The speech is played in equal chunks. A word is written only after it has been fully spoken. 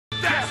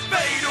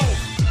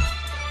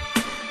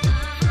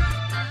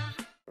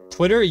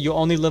Twitter, you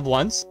only live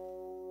once.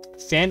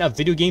 Fan of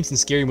video games and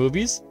scary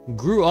movies.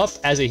 Grew up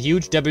as a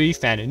huge WWE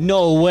fan.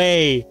 No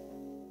way.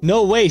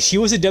 No way. She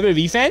was a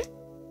WWE fan?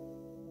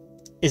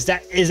 Is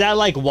that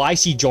like why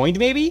she joined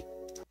maybe?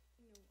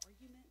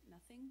 Argument,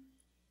 nothing.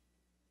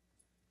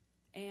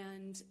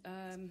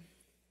 And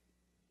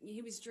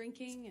he was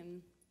drinking,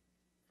 and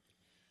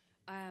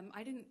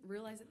I didn't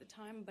realize at the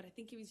time, but I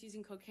think he was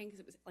using cocaine because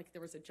it was like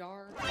there was a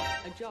jar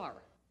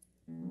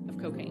of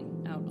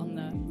cocaine out on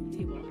the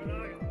table.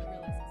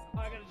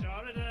 I got a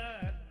jar of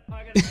that.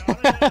 I got a jar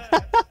of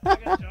that. I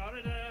got a jar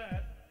of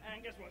that.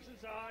 And guess what's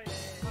inside?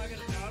 I got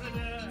a jar of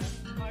that.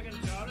 I got a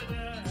jar of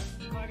that.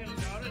 I got a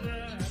jar of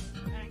that.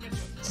 And guess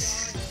what's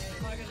inside?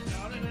 I got a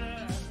jar of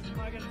that.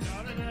 I got a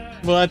jar of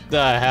that. What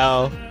the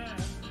hell?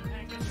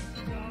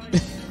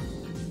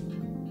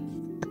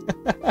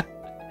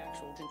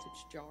 Actual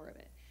vintage jar of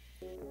it.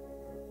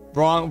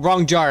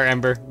 Wrong jar,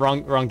 Ember.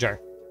 Wrong jar.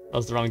 That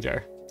was the wrong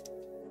jar.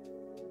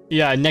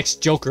 Yeah,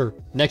 next Joker.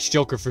 Next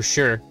Joker for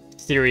sure.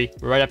 Theory,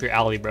 right up your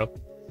alley, bro.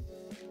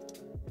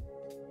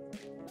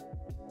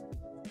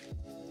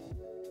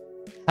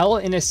 Hell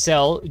in a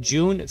Cell,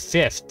 June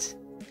 5th.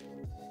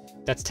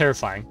 That's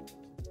terrifying.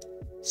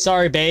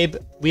 Sorry, babe.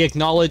 We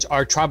acknowledge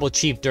our tribal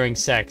chief during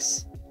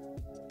sex.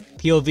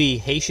 POV,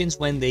 Haitians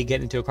when they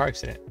get into a car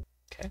accident.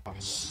 Okay. Oh,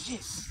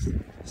 shit.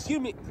 Excuse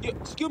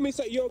me,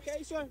 sir. You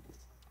okay, sir?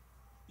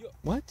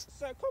 What?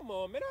 Sir, come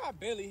on, man. I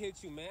barely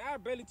hit you, man. I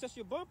barely touched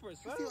your bumper,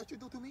 sir. You see what you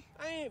do to me?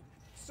 I ain't,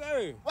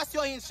 sir. What's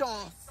your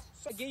insurance?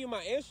 Sir, I give you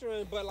my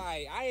insurance, but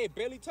like, I ain't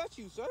barely touch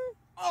you, sir.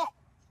 Oh,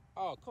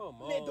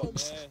 come on, man.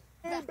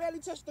 I ain't barely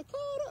touched the car.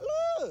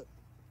 Look.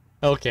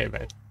 Okay,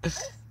 man.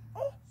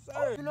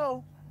 Sir. You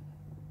know,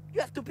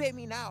 you have to pay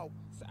me now.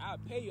 Sir, I'll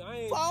pay you. I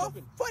ain't For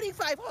tripping.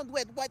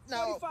 4,500. What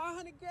now?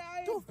 4,500, girl.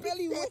 I To ain't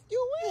barely fix whip it.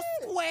 you You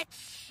in.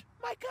 scratch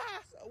my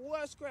car. Sir,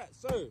 what scratch,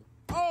 sir?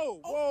 Oh,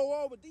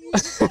 whoa, but do you? I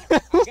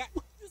got.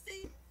 You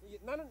see?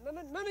 None of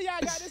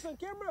y'all got this on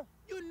camera.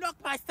 You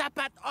knocked my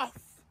sapat off.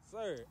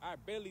 Sir, I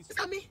barely.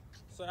 Look at me.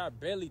 Sir, I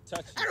barely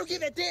touched you. I don't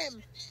give a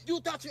damn. You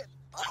touch it.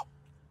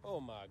 Oh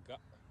my god.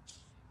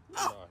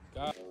 Oh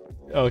my god.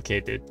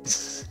 Okay, dude.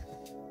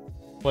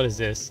 What is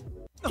this?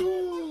 Dude,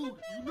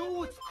 you know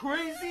what's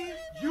crazy?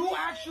 You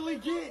actually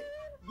get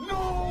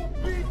no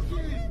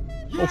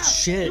bitches. Yeah, Oh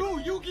shit.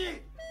 You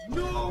get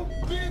no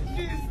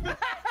bitches.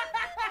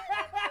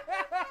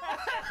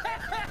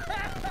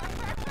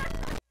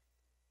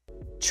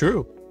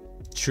 True.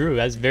 True.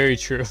 That's very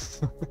true.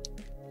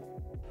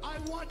 I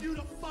want you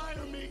to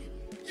fire me.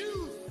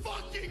 You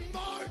fucking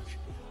Mark.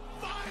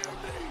 Fire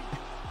me.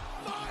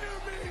 Fire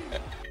me.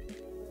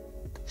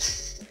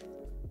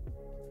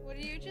 What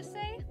did you just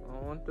say? I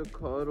want the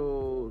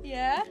cuddles.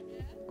 Yeah?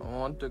 I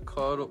want the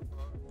cuddle.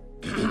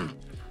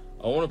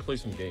 I want to play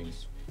some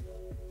games.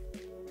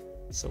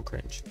 So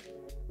cringe.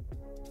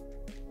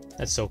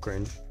 That's so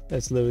cringe.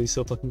 That's literally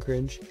so fucking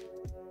cringe.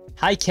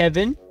 Hi,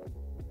 Kevin.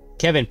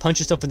 Kevin, punch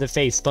yourself in the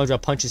face.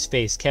 SpongeBob, punch his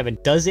face. Kevin,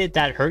 does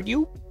that hurt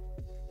you?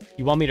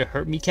 You want me to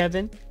hurt me,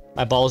 Kevin?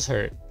 My balls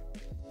hurt.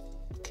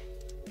 Okay.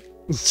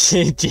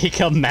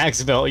 Jacob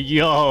Maxwell,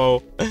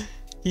 yo.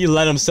 He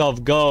let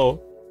himself go.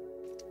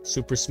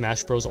 Super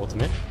Smash Bros.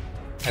 Ultimate.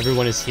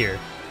 Everyone is here.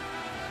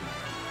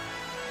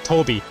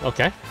 Toby,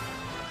 okay.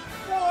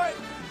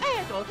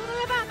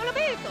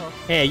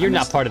 Hey, you're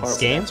not part of this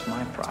game. That's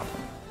my problem.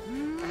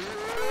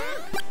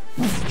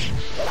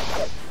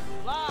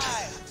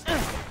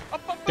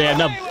 Damn,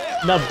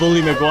 not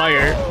Bully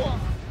Maguire.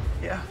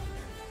 Yeah,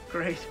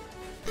 great.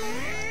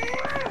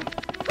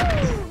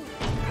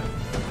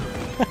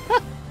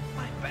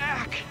 My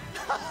back.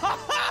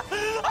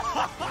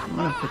 I'm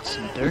gonna put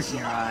some dirt in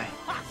your eye.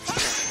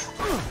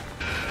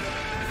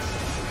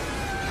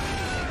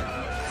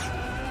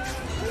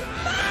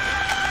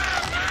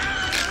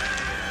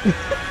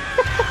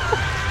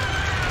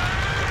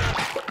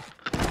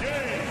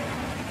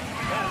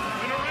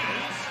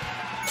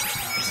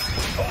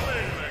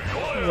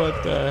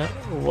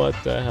 What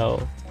the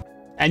hell?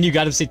 And you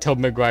gotta say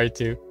Tobey Maguire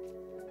too.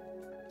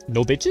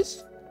 No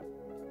bitches?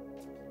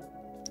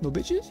 No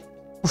bitches?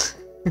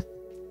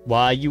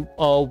 Why you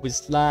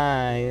always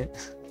lying?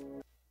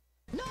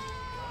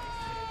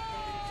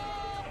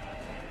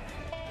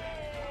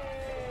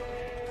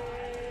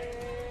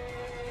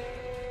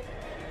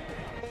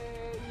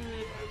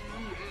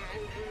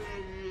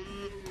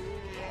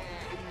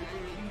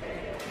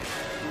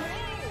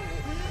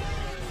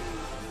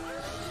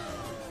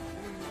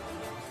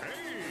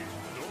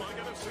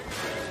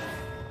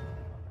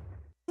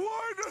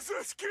 Why does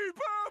this keep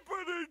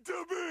happening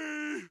to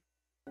me?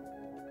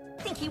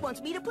 I think he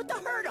wants me to put the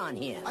hurt on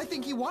him. I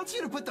think he wants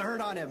you to put the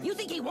hurt on him. You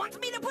think he wants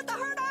me to put the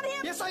hurt on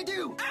him? Yes, I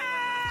do.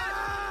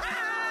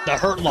 The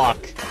Hurt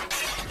Lock.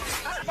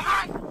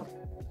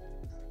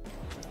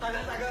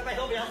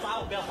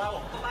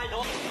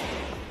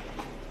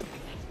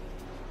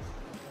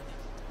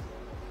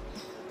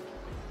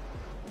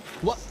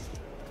 What?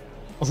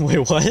 Wait,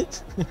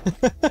 what?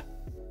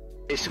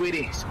 Hey,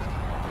 sweetie.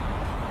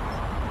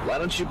 Why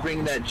don't you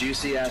bring that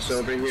juicy ass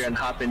over here and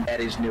hop in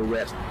Daddy's new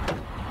whip?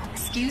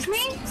 Excuse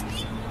me?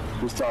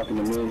 Who's talking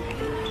to me?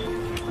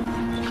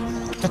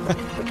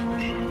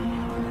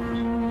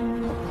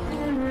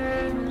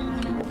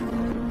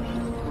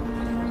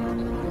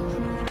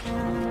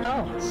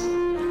 Oh.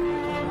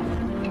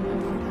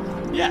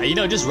 Yeah, you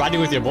know, just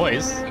riding with your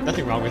boys.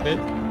 Nothing wrong with it.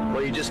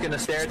 Well, you just gonna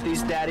stare at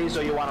these daddies,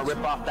 or you want to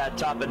rip off that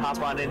top and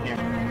hop on in here?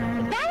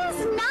 That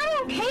is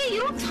not okay.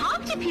 You don't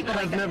talk to people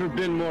like that. I've never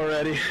been more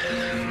ready.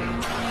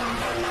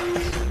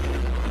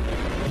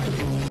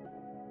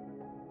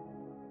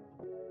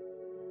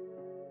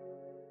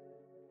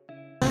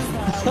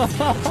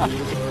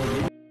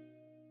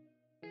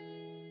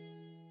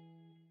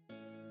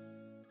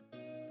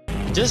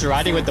 Just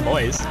riding with the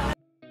boys.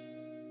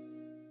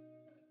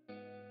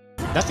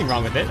 Nothing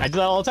wrong with it. I do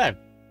that all the time.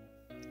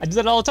 I do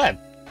that all the time.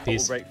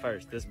 Peace. We'll break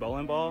first. This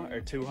bowling ball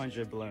or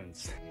 200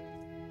 balloons?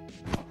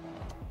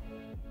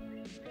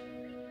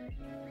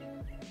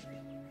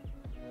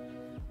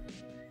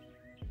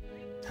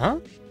 Huh?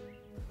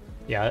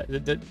 Yeah,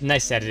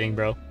 nice editing,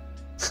 bro.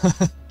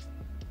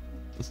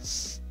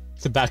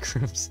 The back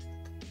rooms.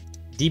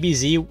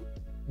 DBZ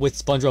with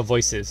SpongeBob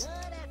voices. Good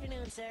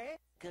afternoon, sir.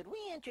 Could we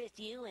interest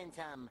you in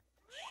some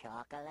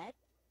chocolate?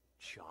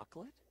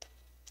 Chocolate?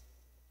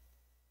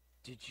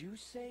 Did you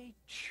say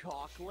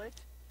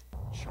chocolate?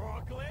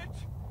 Chocolate?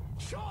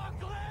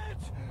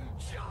 Chocolate!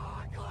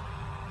 Chocolate!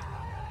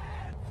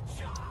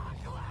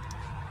 Chocolate!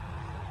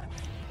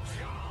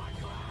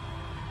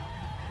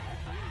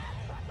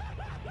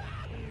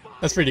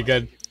 That's pretty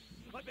good.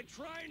 I've been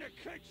trying to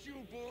catch you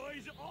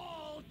boys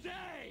all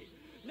day.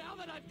 Now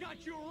that I've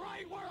got you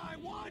right where I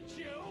want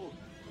you,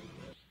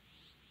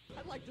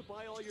 I'd like to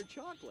buy all your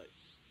chocolate.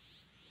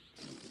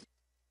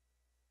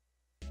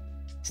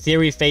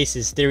 Theory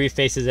faces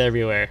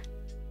everywhere.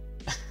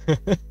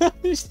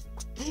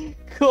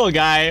 Cool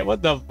guy,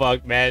 what the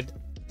fuck, man?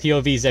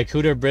 POV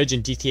Zakuta Bridge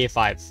in GTA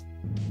 5.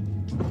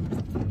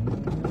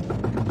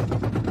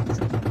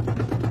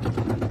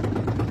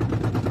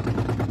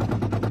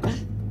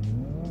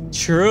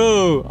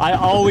 True, I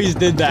always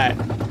did that.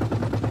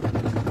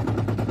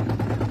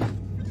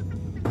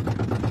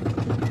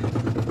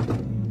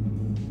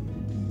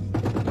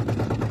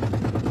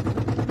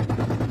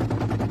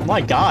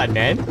 My god,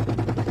 man.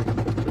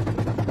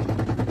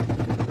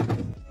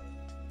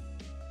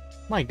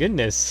 My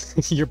goodness,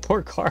 your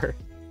poor car.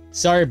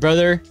 Sorry,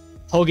 brother.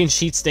 Hogan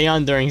sheets stay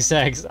on during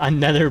sex. I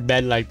never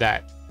bed like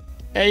that.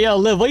 Hey, yo,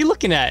 Liv, what are you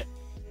looking at?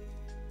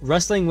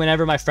 Rustling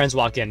whenever my friends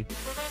walk in.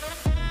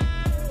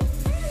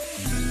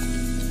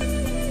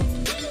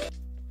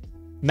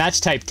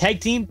 Match type, tag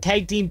team,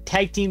 tag team,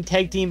 tag team,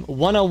 tag team,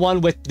 one-on-one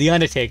with The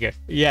Undertaker.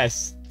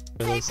 Yes.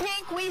 You say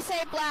pink, we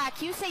say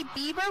black. You say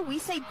Bieber, we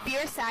say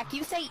beer sack.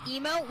 You say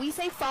emo, we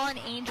say fallen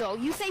angel.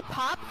 You say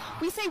pop,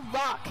 we say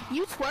rock.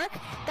 You twerk,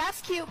 that's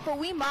cute, but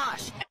we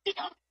mosh.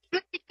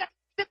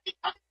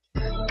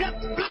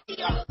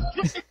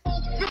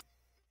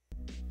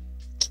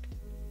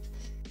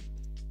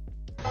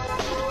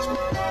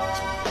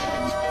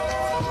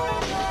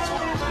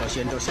 Lo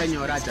siento,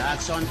 señora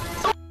Jackson.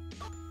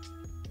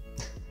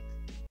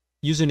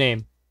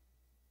 Username.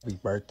 Happy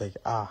birthday.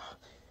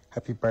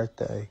 Happy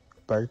birthday.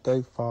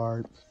 Birthday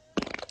fart.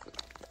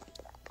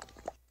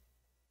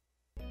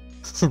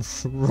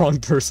 Wrong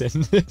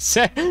person.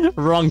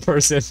 Wrong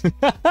person.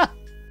 Are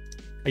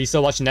you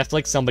still watching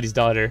Netflix? Somebody's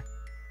daughter.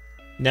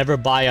 Never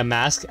buy a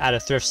mask at a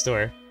thrift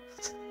store.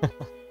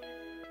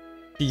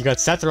 You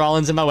got Seth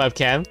Rollins in my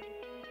webcam.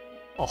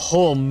 A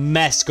whole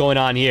mess going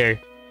on here.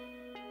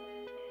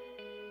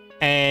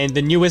 And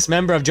the newest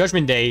member of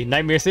Judgment Day,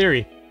 Nightmare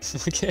Theory.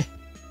 Okay.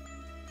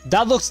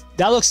 That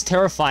looks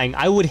terrifying.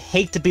 I would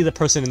hate to be the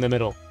person in the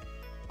middle.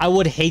 I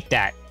would hate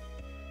that.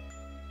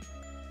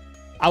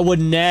 I would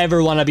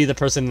never want to be the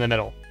person in the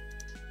middle.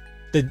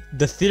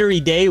 The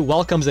Theory Day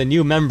welcomes a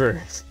new member.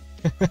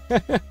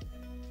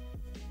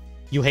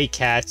 You hate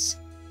cats.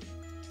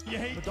 you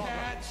hate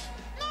cats.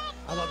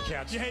 I love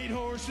cats. You hate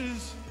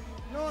horses.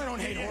 No, I don't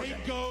hate horses. You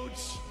hate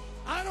goats.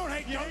 I don't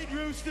hate You goats. hate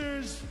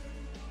roosters.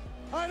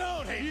 I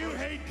don't hate You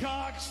roosters. hate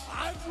cocks.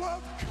 I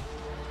love.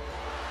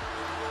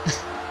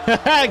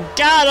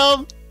 Got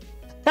him!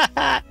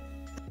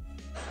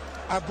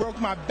 I broke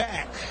my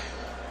back.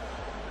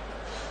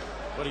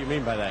 What do you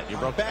mean by that? You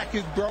broke? My back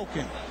is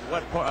broken.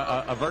 What,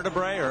 a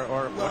vertebrae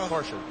or what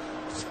portion?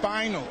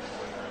 Spinal.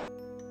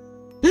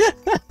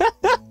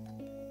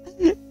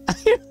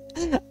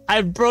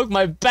 I broke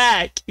my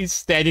back! He's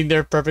standing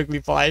there perfectly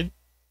fine.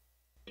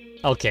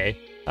 Okay.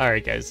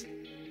 Alright, guys.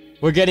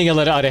 We're getting a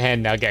little out of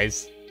hand now,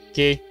 guys.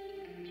 Okay?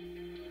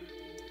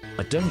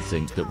 I don't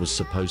think that was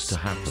supposed to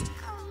happen.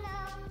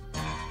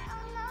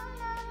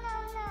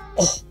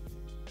 Oh!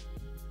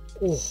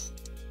 Oh.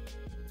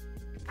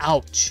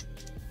 Ouch.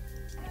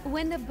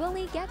 When the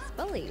bully gets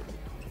bullied.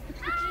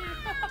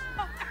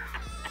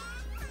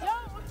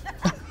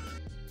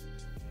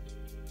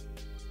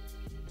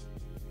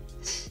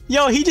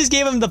 Yo, he just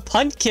gave him the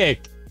punt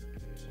kick.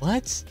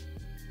 What?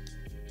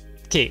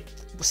 Okay,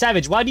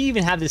 Savage, why do you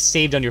even have this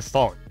saved on your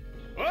phone?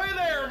 Hey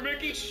there,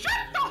 Mickey! Shut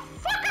the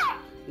fuck up!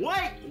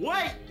 Wait!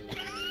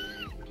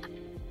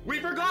 We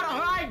forgot to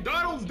hide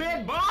Donald's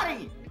dead body!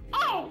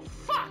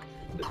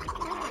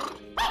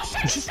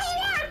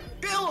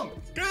 Kill him!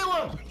 Kill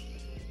him!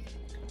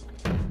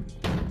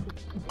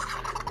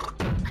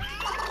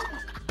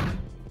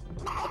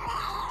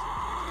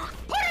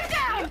 Put him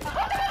down! Put the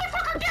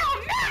motherfucker down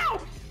now!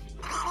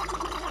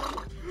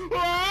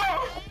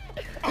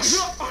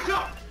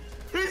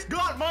 He's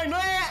got my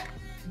neck!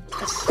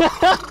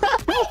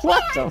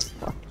 What the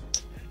fuck?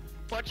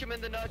 Punch him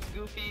in the nuts,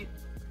 Goofy.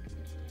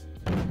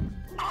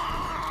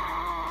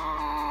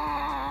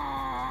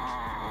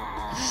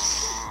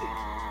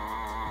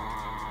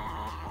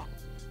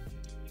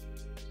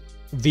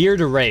 Veer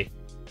to Ray.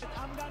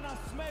 I'm gonna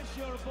smash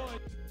your boy.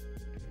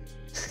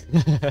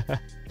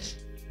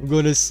 I'm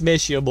gonna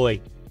smash your boy.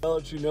 I'll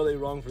let you know they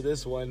wrong for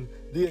this one.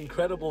 The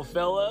incredible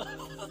fella.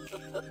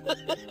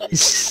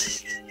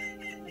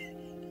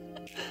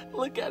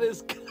 Look at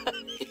his guy.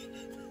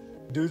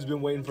 Dude's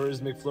been waiting for his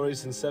McFlurry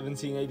since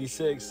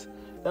 1786.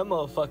 That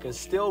motherfucker's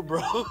still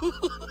broke.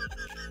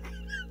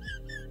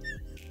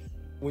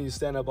 When you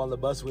stand up on the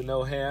bus with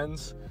no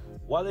hands,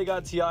 why they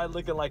got T.I.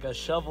 looking like a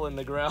shovel in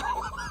the ground?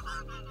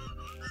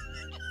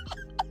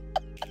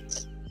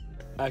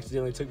 I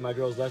accidentally took my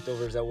girl's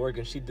leftovers at work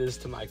and she did this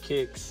to my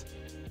kicks.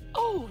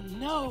 Oh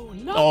no,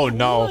 not Oh,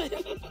 no.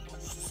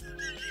 once.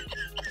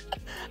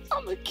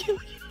 I'ma kill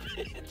you,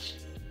 bitch.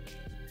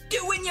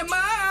 Doing your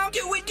mom,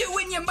 doing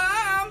your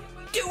mom,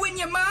 doing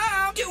your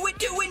mom,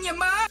 doing your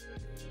mom.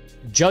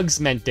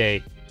 Judgment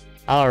Day.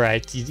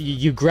 Alright,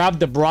 you grab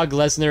the Brock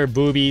Lesnar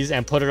boobies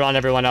and put it on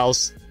everyone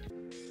else.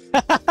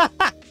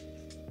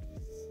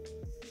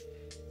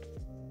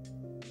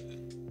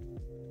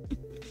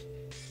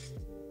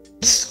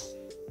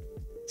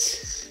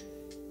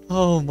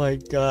 Oh my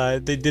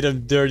god, they did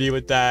him dirty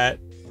with that.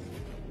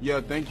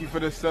 Yo, thank you for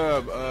the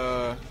sub.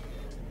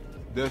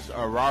 This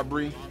a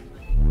robbery.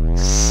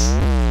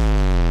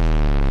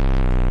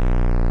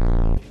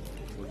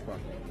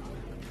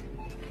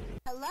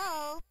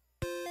 Hello?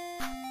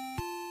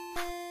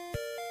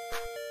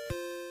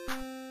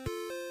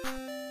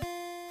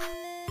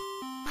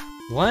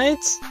 What?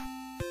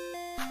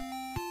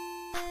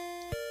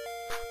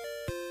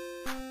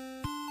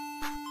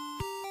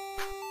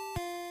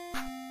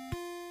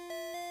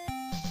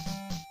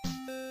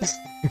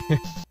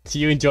 Do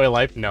you enjoy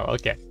life? No,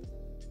 okay.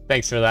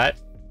 Thanks for that.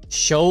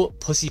 Show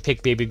pussy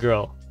pic baby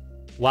girl.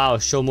 Wow,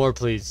 show more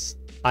please.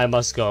 I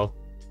must go.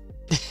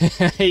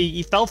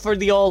 He fell for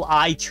the old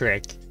eye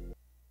trick.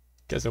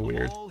 Guys are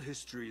weird. Of all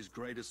history's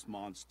greatest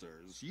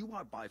monsters, you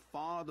are by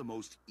far the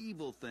most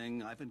evil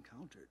thing I've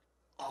encountered.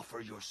 Offer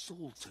your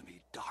soul to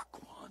me, Dark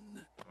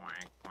One.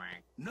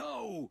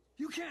 No,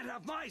 you can't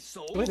have my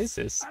soul. What is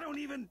this? I don't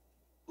even...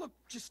 Look,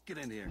 just get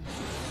in here.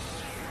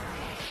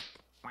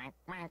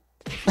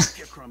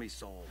 Your crummy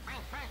soul.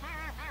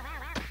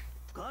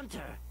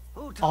 Gunter,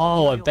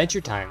 Oh,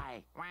 Adventure Time.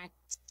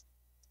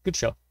 Good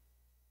show.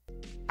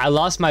 I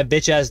lost my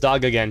bitch ass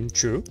dog again.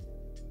 True.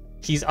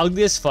 He's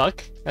ugly as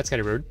fuck. That's kind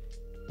of rude.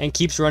 And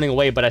keeps running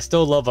away, but I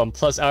still love him.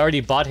 Plus, I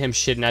already bought him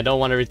shit and I don't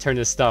want to return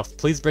his stuff.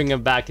 Please bring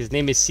him back. His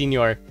name is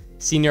Senior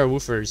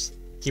Woofers.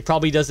 He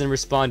probably doesn't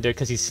respond to it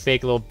because he's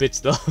fake little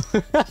bitch though.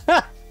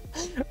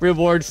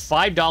 Reward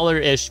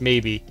 $5-ish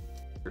maybe.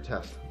 Your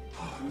test.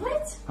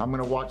 What? I'm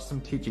gonna watch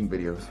some teaching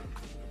videos.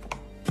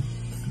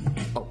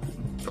 Oh.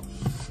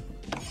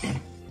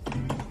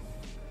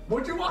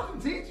 What you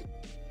want to teach?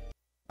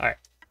 Alright.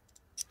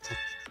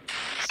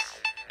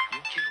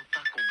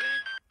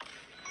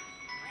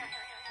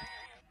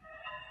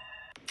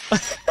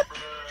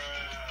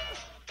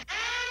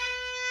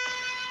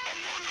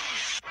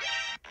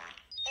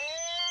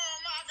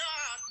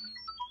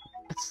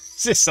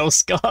 This is so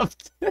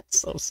scuffed.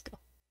 It's so scuffed.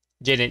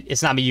 Jaden,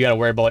 it's not me you gotta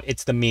worry about.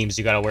 It's the memes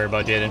you gotta worry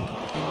about, Jaden.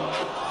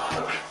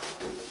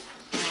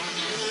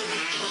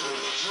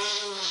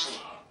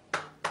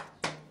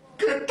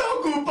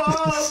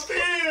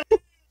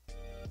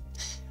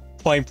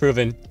 Point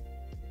proven.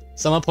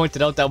 Someone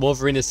pointed out that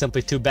Wolverine is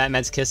simply two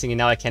Batmans kissing and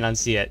now I can't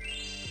unsee it.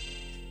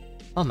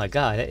 Oh my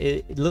god,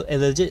 it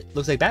legit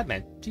looks like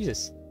Batman.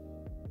 Jesus.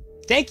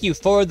 Thank you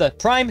for the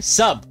Prime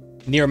sub.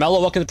 Near Mello,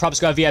 welcome to Prop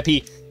Squad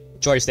VIP.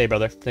 Enjoy your stay,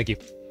 brother. Thank you.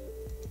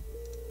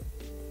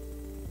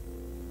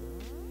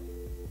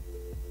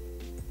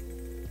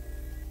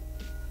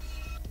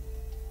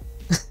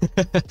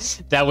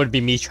 That would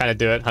be me trying to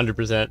do it,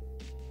 100%.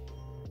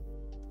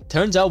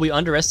 Turns out we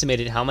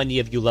underestimated how many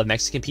of you love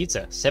Mexican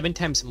pizza. 7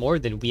 times more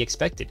than we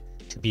expected.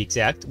 To be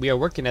exact, we are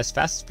working as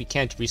fast as we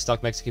can to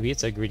restock Mexican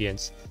pizza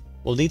ingredients.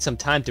 We'll need some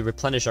time to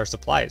replenish our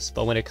supplies,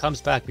 but when it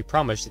comes back, we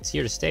promise it's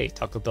here to stay,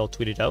 Taco Bell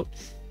tweeted out.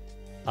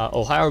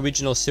 Ohio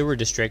Regional Sewer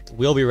District,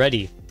 we'll be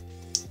ready.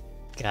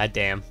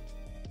 Goddamn.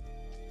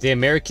 The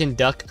American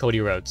Duck,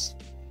 Cody Rhodes.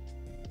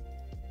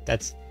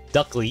 That's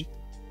Duckley.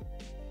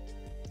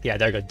 Yeah,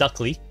 there we go,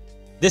 Duckley.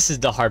 This is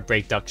the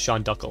Heartbreak Duck,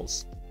 Sean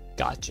Duckles.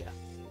 Gotcha.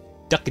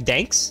 Duck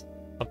Danks?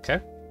 Okay.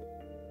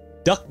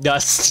 Duck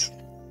Dust.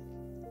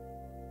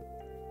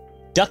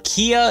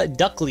 Duckia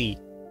Duckley.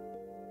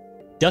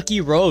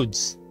 Ducky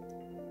Rhodes.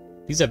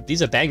 These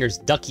are bangers.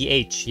 Ducky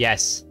H,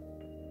 yes.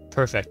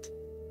 Perfect.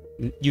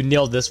 You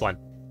nailed this one.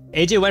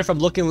 AJ went from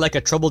looking like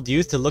a troubled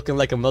youth to looking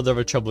like a mother of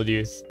a troubled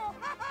youth.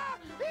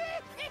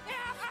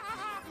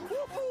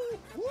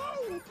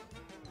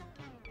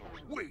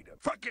 Wait a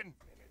fucking...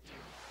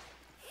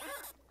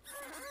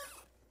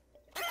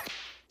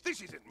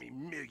 This isn't me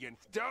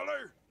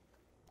 $1,000,000.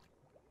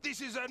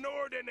 This is an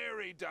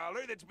ordinary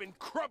dollar that's been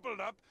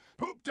crumpled up,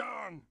 pooped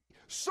on,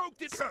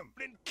 soaked in cum,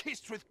 and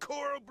kissed with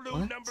coral blue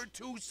What? number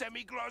 2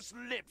 semi-gloss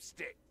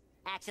lipstick.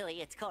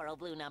 Actually, it's coral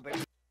blue number.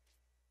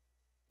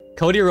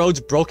 Cody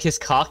Rhodes broke his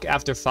cock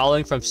after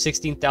falling from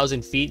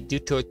 16,000 feet due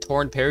to a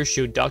torn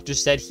parachute.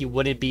 Doctors said he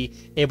wouldn't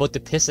be able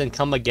to piss and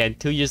come again.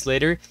 2 years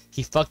later,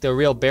 he fucked a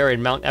real bear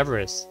in Mount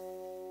Everest.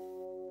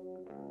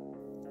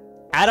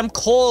 Adam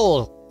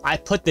Cole! I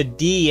put the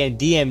D in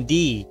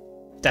DMD.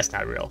 That's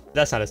not real.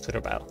 That's not his Twitter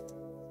bio.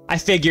 I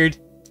figured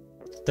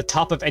the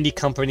top of any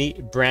company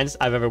brands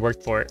I've ever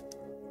worked for.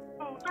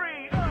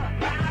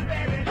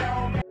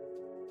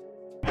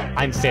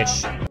 I'm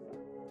Fish.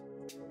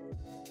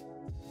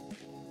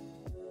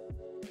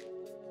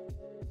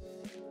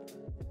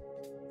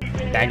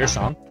 Banger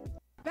song.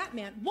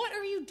 Batman, what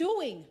are you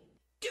doing?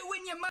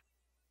 Doing your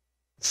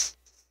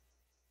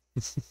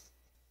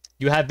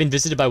You have been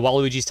visited by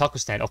Waluigi's taco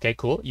stand. Okay,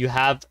 cool. You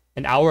have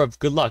an hour of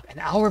good luck. An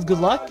hour of good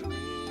luck?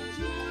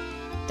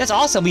 That's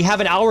awesome. We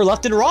have an hour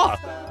left in Raw.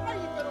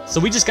 So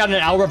we just got an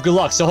hour of good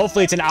luck. So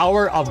hopefully it's an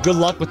hour of good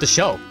luck with the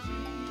show.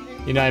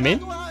 You know what I mean?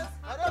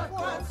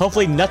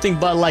 Hopefully nothing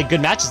but like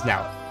good matches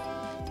now.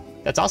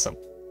 That's awesome.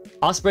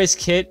 Osprey's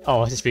kid.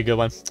 Oh, this is a pretty good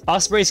one.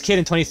 Osprey's kid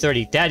in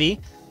 2030. Daddy,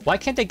 why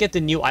can't I get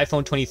the new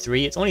iPhone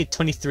 23? It's only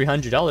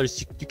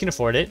 $2,300. You can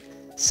afford it.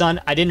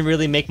 Son, I didn't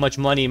really make much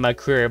money in my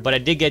career, but I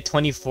did get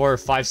 24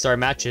 5-star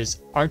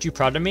matches. Aren't you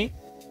proud of me?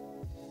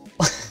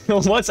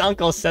 What's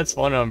Uncle Seth's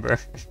phone number?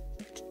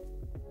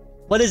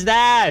 What is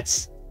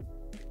that?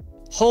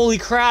 Holy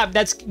crap,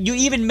 that's... You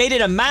even made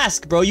it a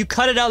mask, bro. You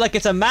cut it out like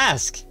it's a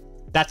mask.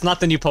 That's not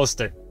the new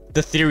poster.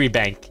 The Theory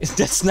Bank.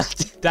 That's not...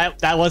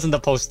 That wasn't the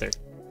poster.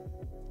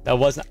 That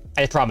wasn't...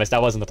 I promise,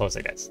 that wasn't the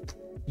poster, guys.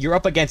 You're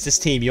up against this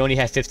team. You only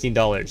have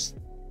 $15.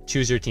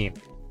 Choose your team.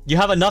 You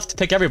have enough to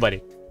pick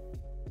everybody.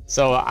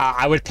 So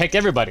I would pick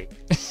everybody.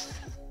 I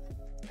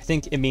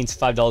think it means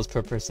 $5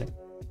 per person.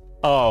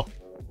 Oh.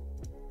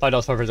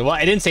 $5 per person. Well,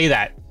 I didn't say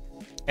that.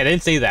 I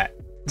didn't say that.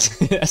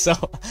 So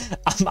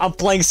I'm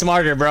playing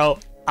smarter, bro.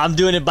 I'm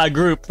doing it by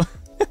group.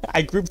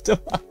 I grouped them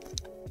up.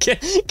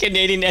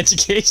 Canadian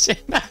education.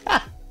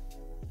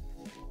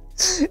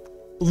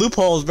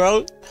 Loopholes,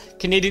 bro.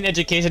 Canadian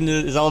education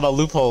is all about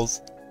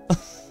loopholes.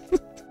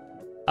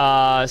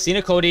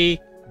 Cena, Cody,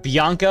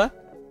 Bianca,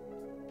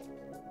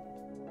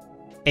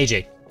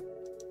 AJ.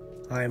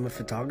 I am a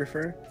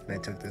photographer, and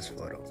I took this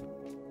photo.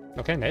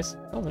 Okay, nice.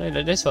 Oh,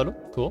 nice photo.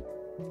 Cool.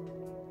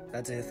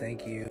 That's it,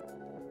 thank you.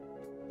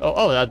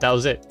 Oh, that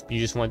was it. You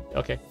just want...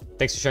 Okay.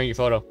 Thanks for sharing your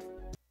photo.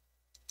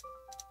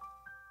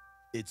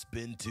 It's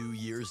been 2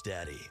 years,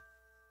 Daddy.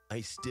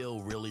 I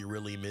still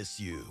really miss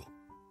you.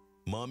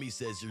 Mommy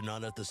says you're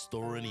not at the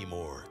store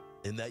anymore,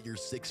 and that you're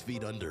 6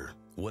 feet under,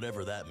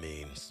 whatever that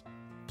means.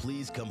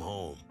 Please come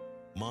home.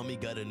 Mommy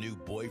got a new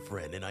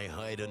boyfriend, and I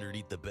hide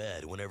underneath the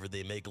bed whenever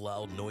they make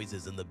loud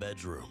noises in the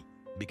bedroom,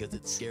 because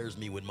it scares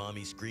me when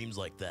Mommy screams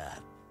like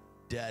that.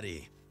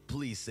 Daddy,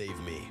 please save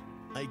me.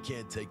 I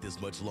can't take this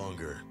much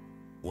longer.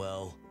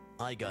 Well,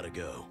 I gotta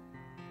go.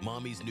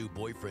 Mommy's new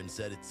boyfriend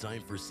said it's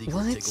time for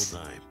secret tickle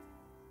time.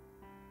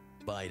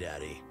 Bye,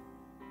 Daddy.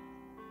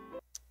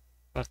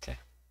 Okay.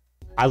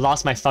 I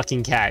lost my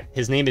fucking cat.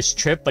 His name is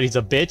Trip, but he's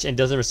a bitch and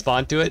doesn't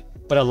respond to it.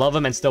 But I love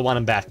him and still want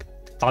him back.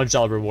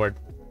 $5 reward.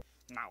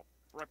 Now,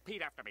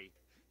 repeat after me.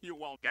 You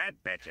won't get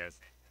bitches.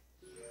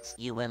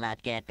 You will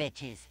not get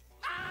bitches.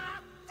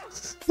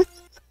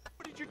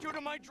 What did you do to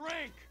my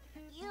drink?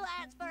 You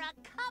asked for a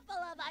couple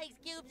of ice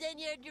cubes in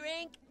your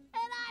drink,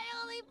 and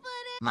I only put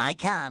it... My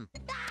cum.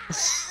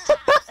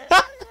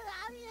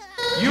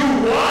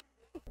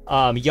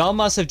 Y'all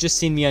must have just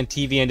seen me on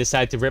TV and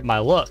decided to rip my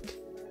look.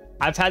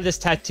 I've had this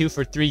tattoo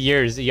for 3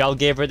 years. Y'all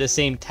gave her the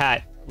same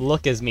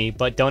look as me,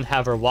 but don't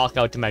have her walk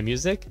out to my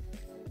music?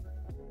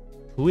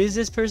 Who is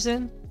this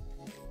person?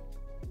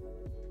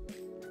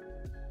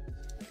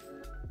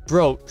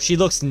 Bro, she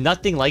looks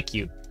nothing like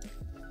you.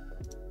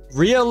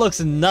 Rhea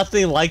looks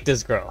nothing like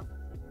this girl.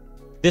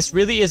 This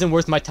really isn't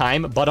worth my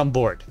time, but I'm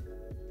bored.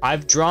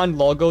 I've drawn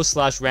logos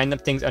 / random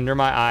things under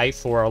my eye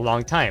for a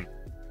long time.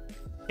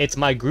 It's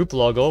my group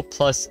logo,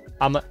 plus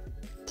I'm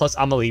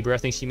a Libra, I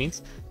think she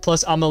means.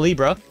 Plus I'm a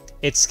Libra.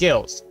 It's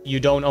skills. You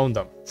don't own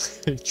them.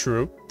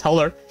 True. Tell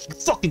her. You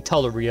fucking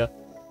tell her, Rhea.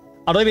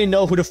 I don't even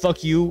know who the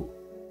fuck you...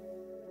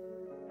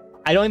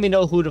 I don't even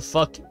know who the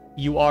fuck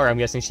you are, I'm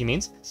guessing she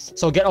means.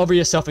 So get over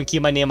yourself and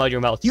keep my name out of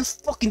your mouth. You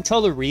fucking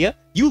tell her, Rhea.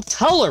 You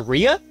tell her,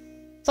 Rhea.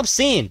 Stop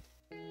saying.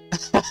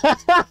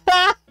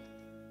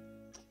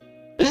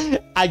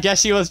 I guess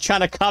she was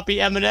trying to copy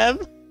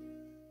Eminem.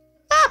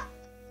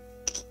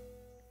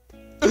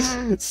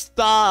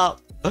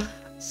 Stop.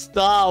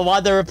 Stop. Why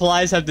the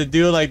replies have to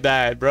do like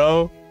that,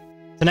 bro?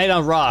 Tonight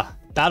on Raw,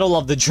 Battle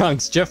of the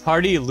Drunks. Jeff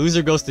Hardy,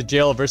 loser goes to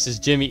jail versus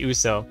Jimmy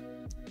Uso.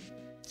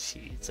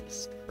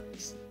 Jesus Christ.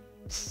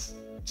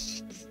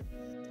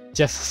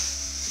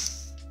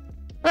 Jeff.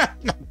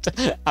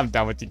 I'm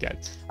done with you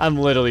guys. I'm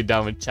literally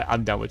done with chat.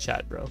 I'm done with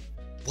chat, bro.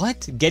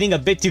 What? Getting a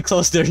bit too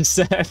close there,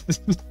 Seth.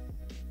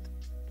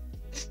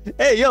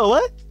 Hey, yo,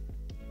 what?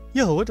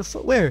 Yo, what the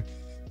fuck? Where?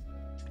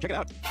 Check it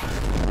out.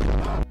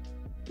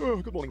 Oh,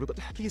 good morning, Rupert.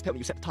 Please tell me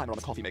you set the timer on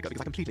the coffee maker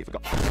because I completely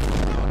forgot.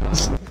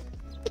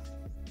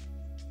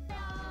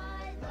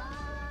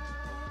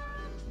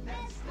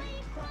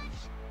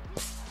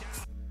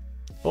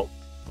 Oh,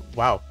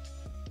 wow.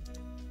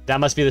 That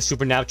must be the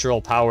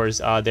supernatural powers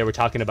they were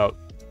talking about.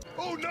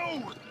 Oh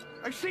no!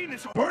 I've seen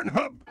this on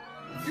Pornhub!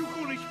 You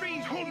ghoulish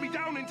fiends hold me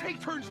down and take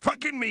turns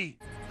fucking me!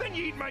 Then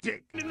you eat my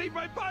dick and leave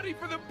my body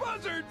for the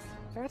buzzards!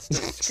 That's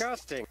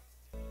disgusting.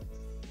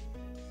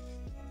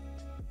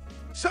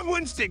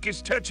 Someone's dick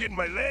is touching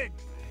my leg!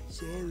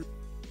 Sorry.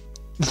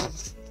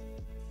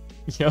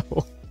 Yo.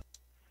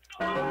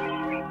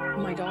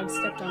 My dog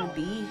stepped on a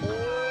bee.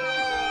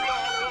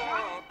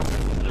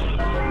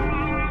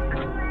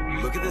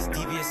 Look at this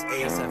devious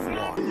ASF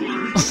walk.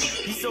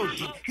 He's so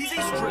deep. He's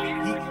a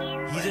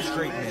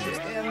straight midget.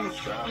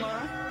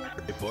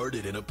 I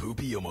farted and a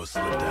poopy almost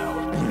slipped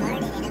out.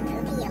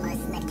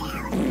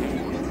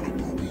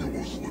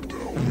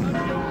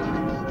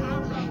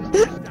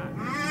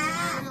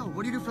 Yo,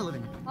 what do you do for a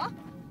living? Huh?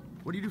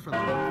 What do you do for a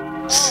living?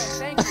 Oh,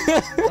 thank you.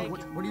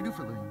 What do you do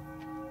for a living?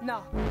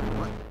 No.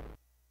 What?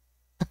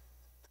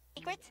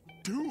 Secrets?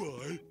 Do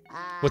I?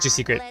 What's your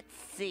secret? Let's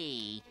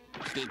see.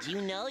 Did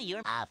you know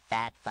you're a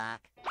fat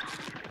fuck?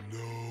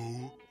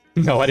 No.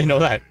 No, I didn't know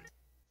that.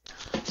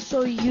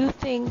 So you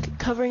think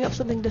covering up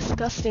something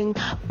disgusting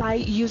by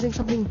using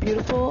something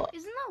beautiful?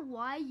 Isn't that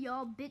why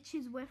y'all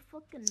bitches wear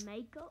fucking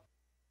makeup?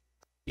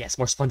 Yes,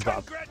 more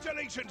SpongeBob.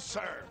 Congratulations,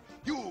 sir!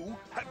 You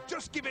have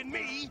just given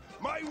me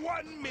my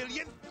 $1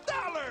 million!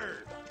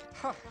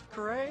 Huh,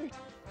 great.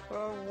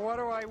 What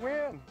do I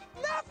win?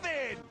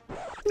 Nothing!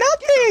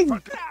 Nothing!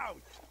 Get the fuck out!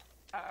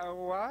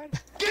 What?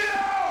 Get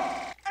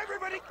out!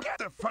 Everybody get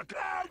the fuck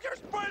out! You're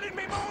spoiling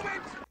me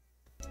moments!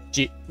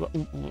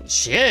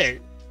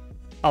 Shit.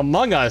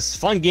 Among Us,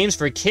 fun games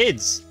for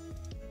kids.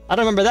 I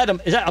don't remember that.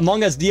 Is that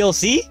Among Us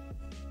DLC?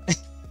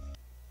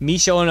 Me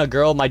showing a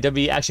girl my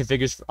W action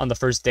figures on the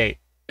first date.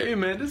 Hey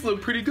man, this look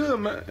pretty good,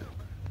 man.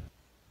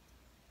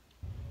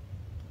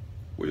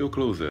 Where your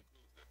clothes at?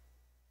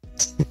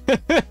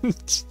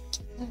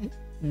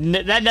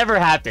 That never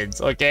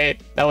happens, okay?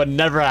 That would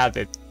never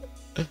happen.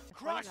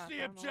 Crush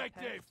the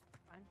objective!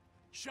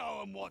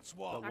 Show them what's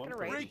what.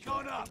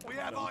 Recon up! We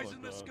have eyes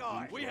in the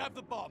sky! We have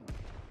the bomb!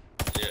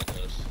 Yeah, it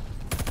does.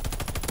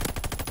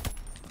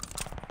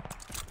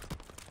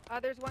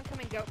 There's one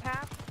coming goat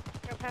path.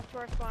 Goat path to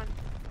our spawn.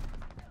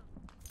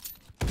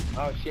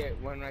 Oh shit,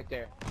 one right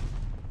there.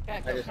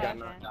 Yeah, I just got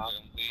knocked out.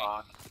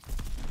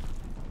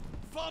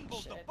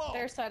 Fumbled the ball!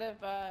 Their side of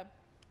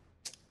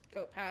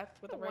goat path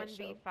with a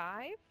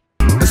 1v5.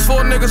 It's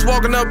 4 niggas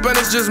walking up and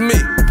it's just me.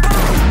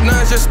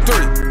 Now it's just 3.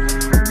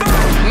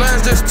 Now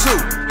it's just 2.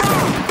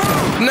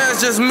 Now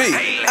it's just me.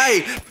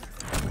 Hey.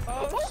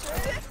 Oh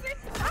shit.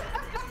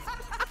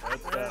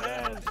 That's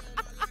badass.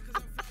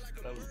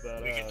 That was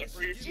badass.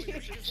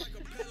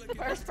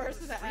 First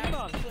person to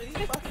actually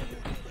fucking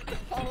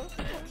follow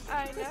through. I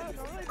know,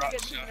 normally they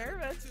get too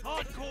nervous.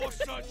 Hardcore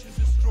search and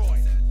destroy.